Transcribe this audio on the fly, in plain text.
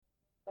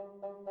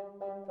Welcome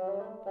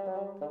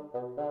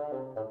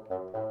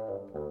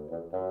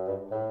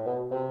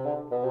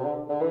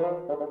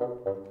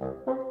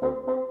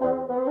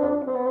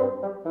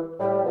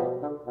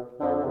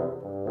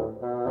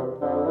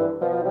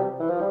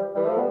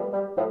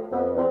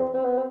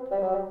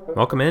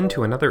in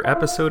to another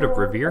episode of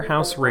Revere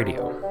House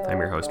Radio. I'm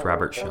your host,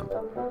 Robert Shump.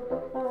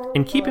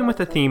 In keeping with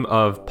the theme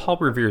of Paul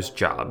Revere's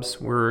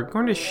jobs, we're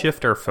going to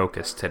shift our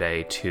focus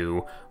today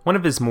to one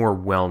of his more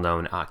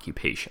well-known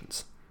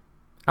occupations.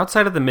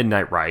 Outside of the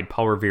Midnight Ride,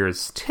 Paul Revere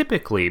is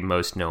typically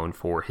most known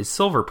for his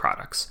silver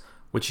products,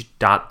 which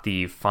dot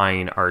the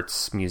fine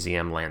arts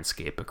museum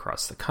landscape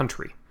across the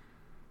country.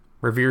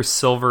 Revere's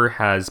silver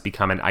has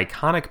become an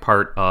iconic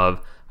part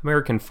of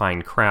American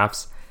fine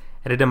crafts,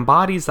 and it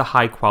embodies the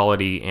high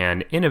quality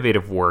and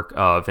innovative work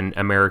of an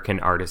American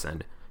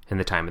artisan in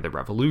the time of the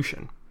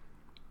Revolution.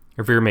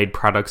 Revere made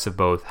products of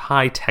both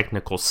high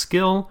technical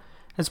skill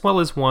as well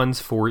as ones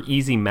for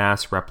easy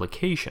mass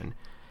replication,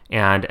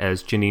 and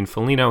as Janine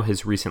Foligno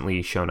has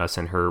recently shown us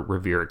in her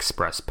Revere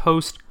Express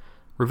post,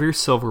 Revere's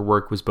silver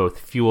work was both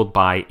fueled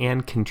by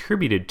and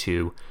contributed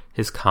to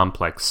his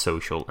complex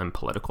social and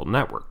political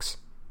networks.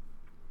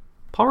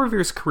 Paul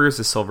Revere's career as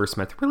a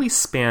silversmith really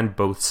spanned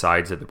both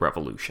sides of the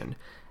Revolution,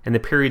 and the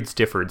periods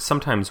differed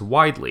sometimes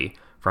widely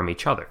from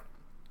each other.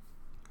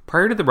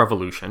 Prior to the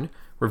Revolution,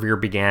 Revere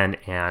began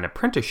an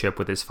apprenticeship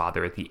with his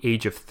father at the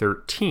age of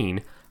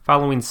 13,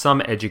 following some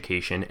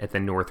education at the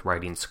North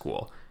Riding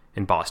School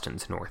in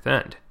Boston's North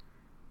End.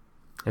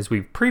 As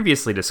we've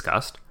previously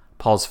discussed,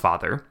 Paul's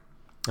father,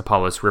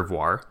 Apollos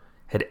Rivoire,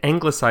 had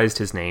anglicized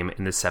his name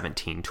in the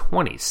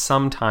 1720s,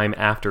 sometime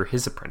after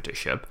his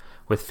apprenticeship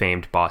with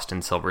famed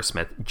Boston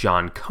silversmith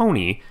John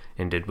Coney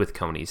ended with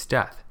Coney's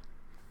death.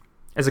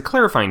 As a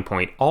clarifying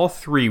point, all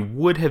three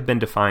would have been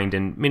defined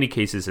in many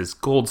cases as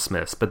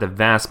goldsmiths, but the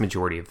vast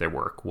majority of their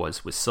work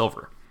was with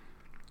silver.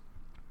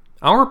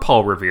 Our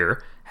Paul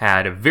Revere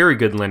had a very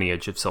good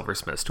lineage of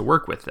silversmiths to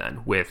work with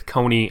then, with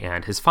Coney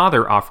and his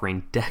father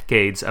offering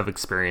decades of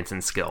experience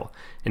and skill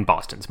in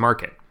Boston's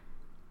market.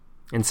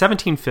 In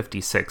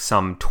 1756,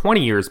 some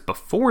 20 years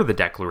before the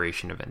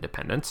Declaration of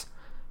Independence,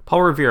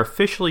 Paul Revere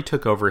officially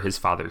took over his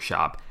father's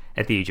shop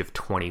at the age of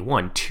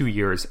 21, 2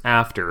 years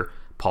after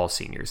Paul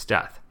Sr.'s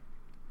death.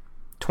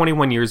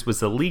 21 years was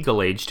the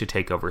legal age to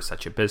take over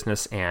such a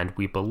business, and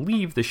we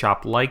believe the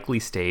shop likely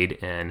stayed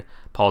in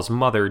Paul's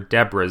mother,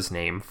 Deborah's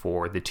name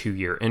for the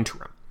 2-year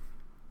interim.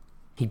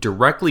 He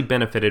directly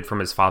benefited from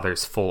his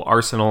father's full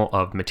arsenal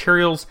of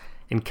materials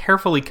and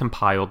carefully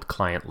compiled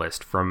client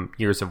list from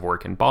years of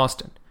work in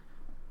Boston.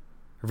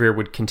 Revere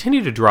would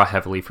continue to draw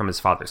heavily from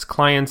his father's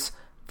clients,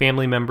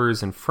 family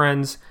members, and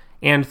friends,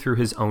 and through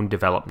his own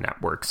developed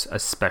networks,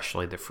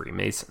 especially the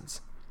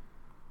Freemasons.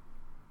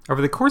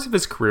 Over the course of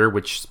his career,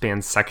 which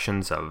spans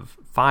sections of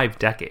 5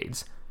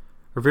 decades,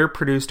 Revere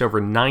produced over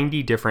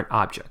 90 different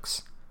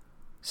objects.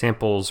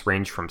 Samples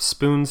range from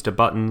spoons to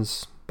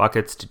buttons,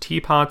 buckets to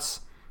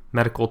teapots,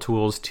 medical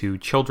tools to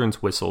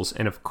children's whistles,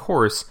 and of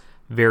course,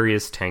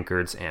 various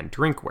tankards and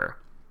drinkware.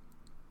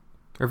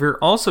 Revere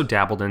also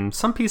dabbled in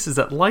some pieces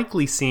that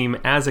likely seem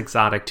as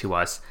exotic to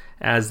us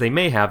as they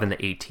may have in the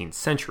 18th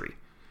century.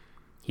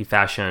 He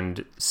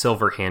fashioned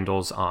silver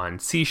handles on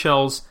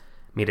seashells,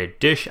 made a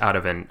dish out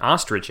of an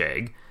ostrich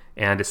egg,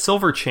 and a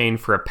silver chain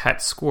for a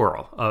pet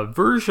squirrel, a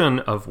version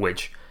of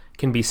which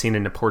can be seen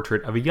in a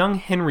portrait of a young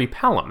Henry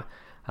Pelham,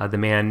 the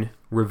man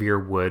Revere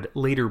would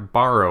later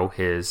borrow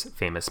his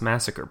famous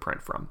massacre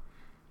print from.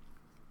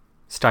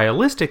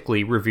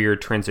 Stylistically, Revere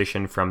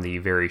transitioned from the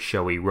very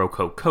showy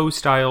Rococo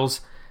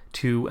styles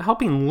to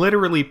helping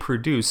literally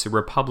produce a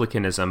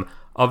republicanism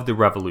of the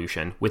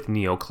Revolution with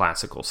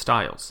neoclassical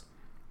styles.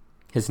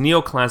 His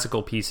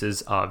neoclassical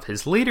pieces of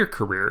his later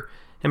career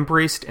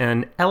embraced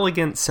an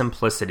elegant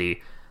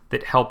simplicity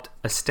that helped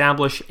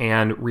establish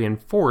and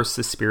reinforce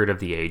the spirit of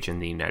the age in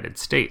the United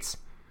States.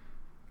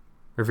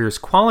 Revere's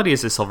quality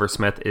as a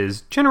silversmith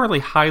is generally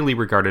highly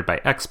regarded by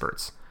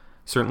experts.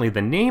 Certainly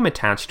the name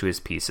attached to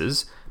his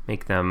pieces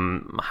make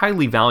them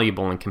highly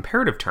valuable in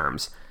comparative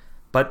terms,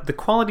 but the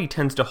quality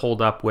tends to hold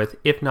up with,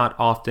 if not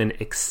often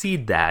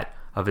exceed that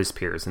of his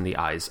peers in the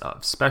eyes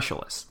of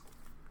specialists.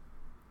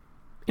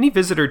 Any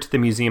visitor to the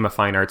Museum of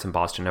Fine Arts in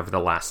Boston over the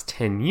last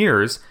 10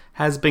 years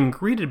has been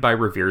greeted by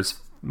Revere's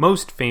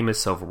most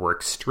famous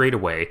silverwork straight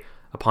away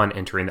upon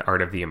entering the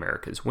Art of the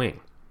Americas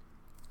wing.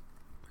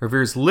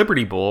 Revere's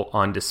Liberty Bowl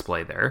on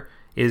display there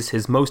is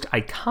his most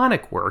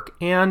iconic work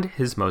and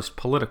his most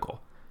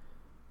political.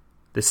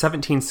 The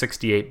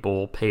 1768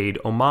 bowl paid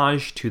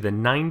homage to the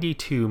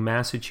 92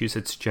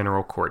 Massachusetts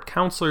General Court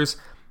counselors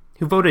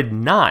who voted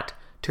not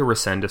to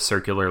rescind a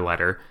circular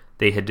letter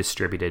they had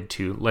distributed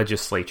to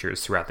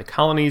legislatures throughout the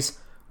colonies,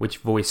 which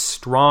voiced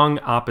strong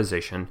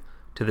opposition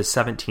to the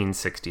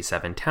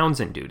 1767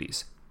 Townshend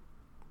duties.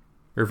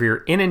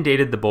 Revere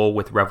inundated the bowl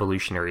with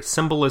revolutionary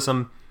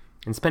symbolism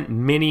and spent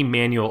many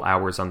manual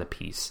hours on the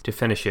piece to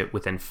finish it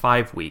within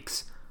 5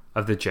 weeks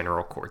of the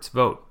General Court's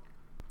vote.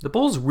 The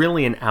bowl's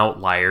really an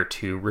outlier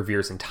to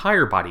Revere's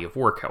entire body of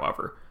work,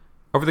 however.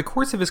 Over the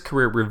course of his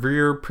career,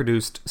 Revere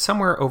produced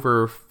somewhere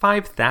over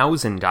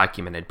 5,000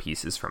 documented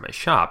pieces from his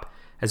shop,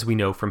 as we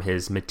know from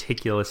his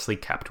meticulously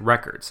kept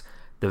records.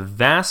 The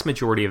vast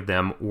majority of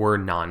them were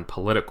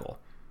non-political.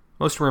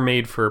 Most were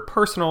made for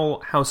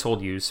personal,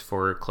 household use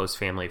for close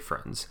family,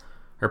 friends,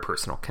 or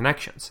personal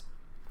connections.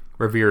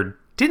 Revere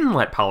didn't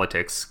let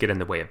politics get in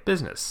the way of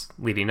business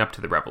leading up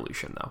to the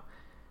Revolution, though.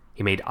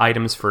 He made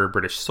items for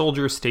British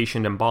soldiers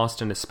stationed in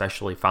Boston,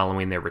 especially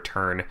following their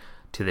return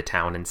to the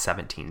town in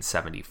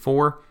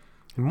 1774,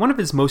 and one of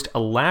his most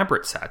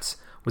elaborate sets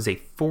was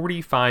a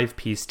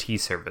 45-piece tea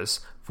service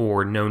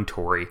for known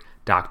Tory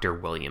Dr.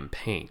 William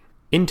Paine.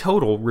 In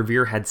total,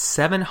 Revere had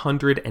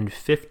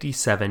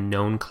 757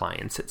 known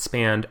clients that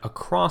spanned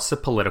across the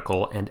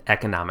political and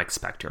economic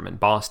spectrum in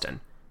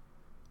Boston.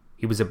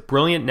 He was a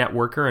brilliant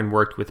networker and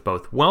worked with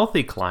both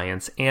wealthy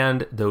clients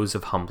and those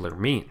of humbler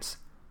means.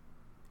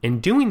 In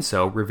doing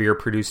so, Revere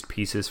produced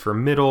pieces for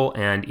middle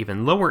and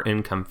even lower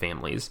income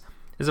families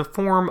as a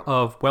form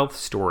of wealth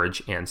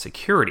storage and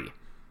security.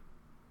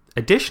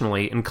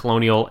 Additionally, in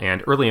colonial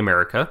and early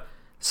America,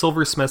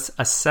 silversmiths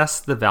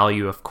assessed the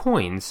value of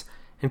coins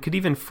and could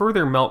even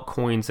further melt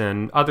coins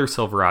and other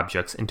silver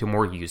objects into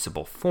more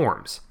usable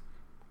forms.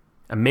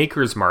 A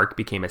maker's mark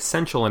became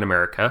essential in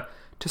America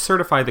to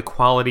certify the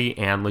quality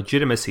and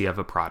legitimacy of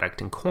a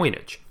product and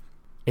coinage.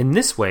 In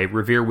this way,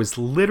 Revere was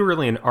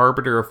literally an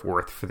arbiter of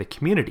worth for the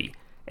community,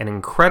 an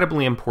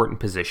incredibly important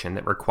position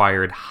that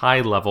required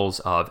high levels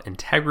of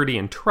integrity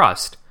and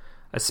trust,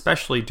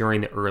 especially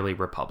during the early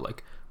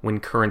Republic, when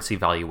currency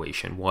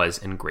valuation was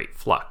in great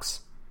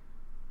flux.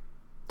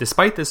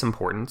 Despite this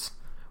importance,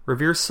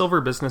 Revere's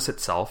silver business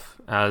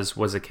itself, as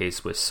was the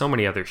case with so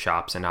many other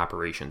shops and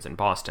operations in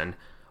Boston,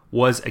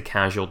 was a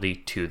casualty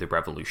to the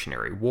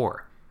Revolutionary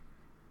War.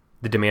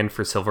 The demand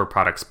for silver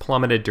products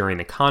plummeted during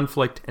the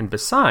conflict, and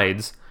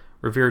besides,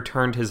 Revere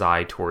turned his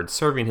eye towards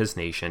serving his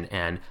nation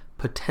and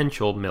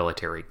potential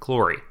military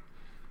glory.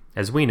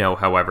 As we know,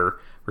 however,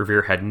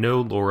 Revere had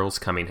no laurels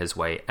coming his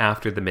way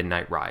after the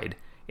Midnight Ride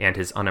and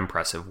his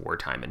unimpressive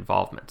wartime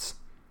involvements.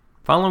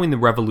 Following the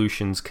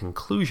Revolution's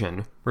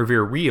conclusion,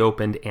 Revere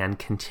reopened and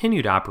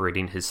continued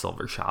operating his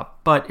silver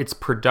shop, but its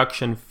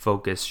production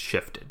focus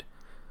shifted.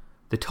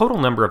 The total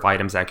number of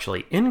items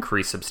actually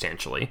increased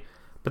substantially,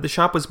 but the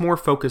shop was more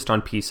focused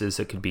on pieces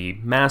that could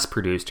be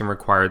mass-produced and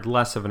required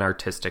less of an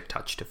artistic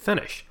touch to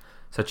finish,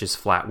 such as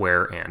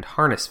flatware and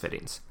harness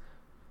fittings.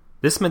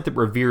 This meant that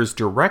Revere's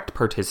direct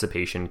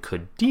participation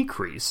could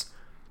decrease,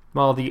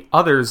 while the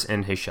others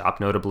in his shop,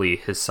 notably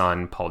his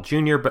son Paul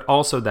Jr., but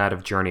also that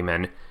of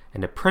journeymen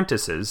and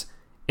apprentices,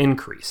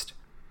 increased.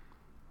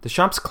 The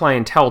shop's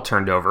clientele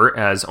turned over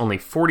as only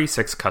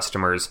 46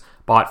 customers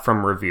bought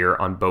from Revere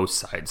on both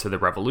sides of the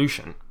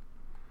Revolution.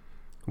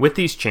 With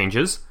these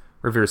changes,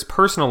 Revere's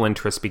personal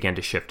interests began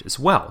to shift as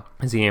well,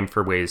 as he aimed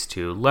for ways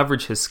to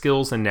leverage his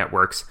skills and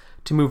networks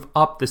to move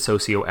up the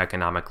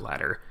socioeconomic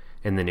ladder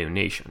in the new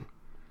nation.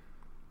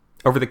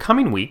 Over the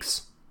coming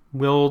weeks,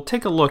 we'll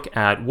take a look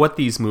at what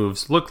these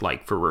moves looked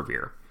like for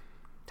Revere.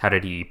 How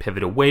did he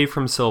pivot away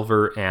from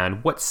silver,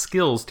 and what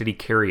skills did he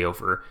carry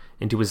over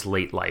into his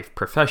late life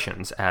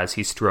professions as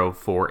he strove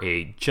for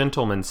a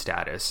gentleman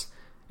status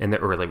in the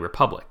early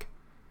Republic?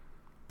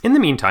 In the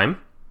meantime,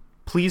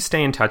 please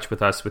stay in touch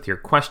with us with your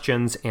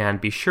questions,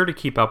 and be sure to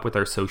keep up with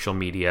our social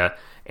media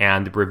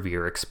and the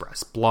Revere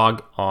Express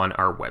blog on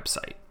our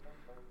website.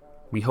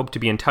 We hope to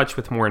be in touch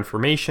with more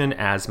information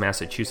as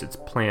Massachusetts'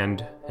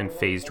 planned and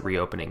phased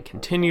reopening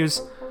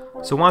continues,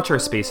 so watch our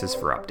spaces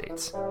for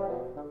updates.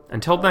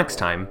 Until next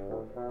time,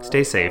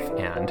 stay safe,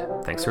 and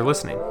thanks for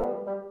listening.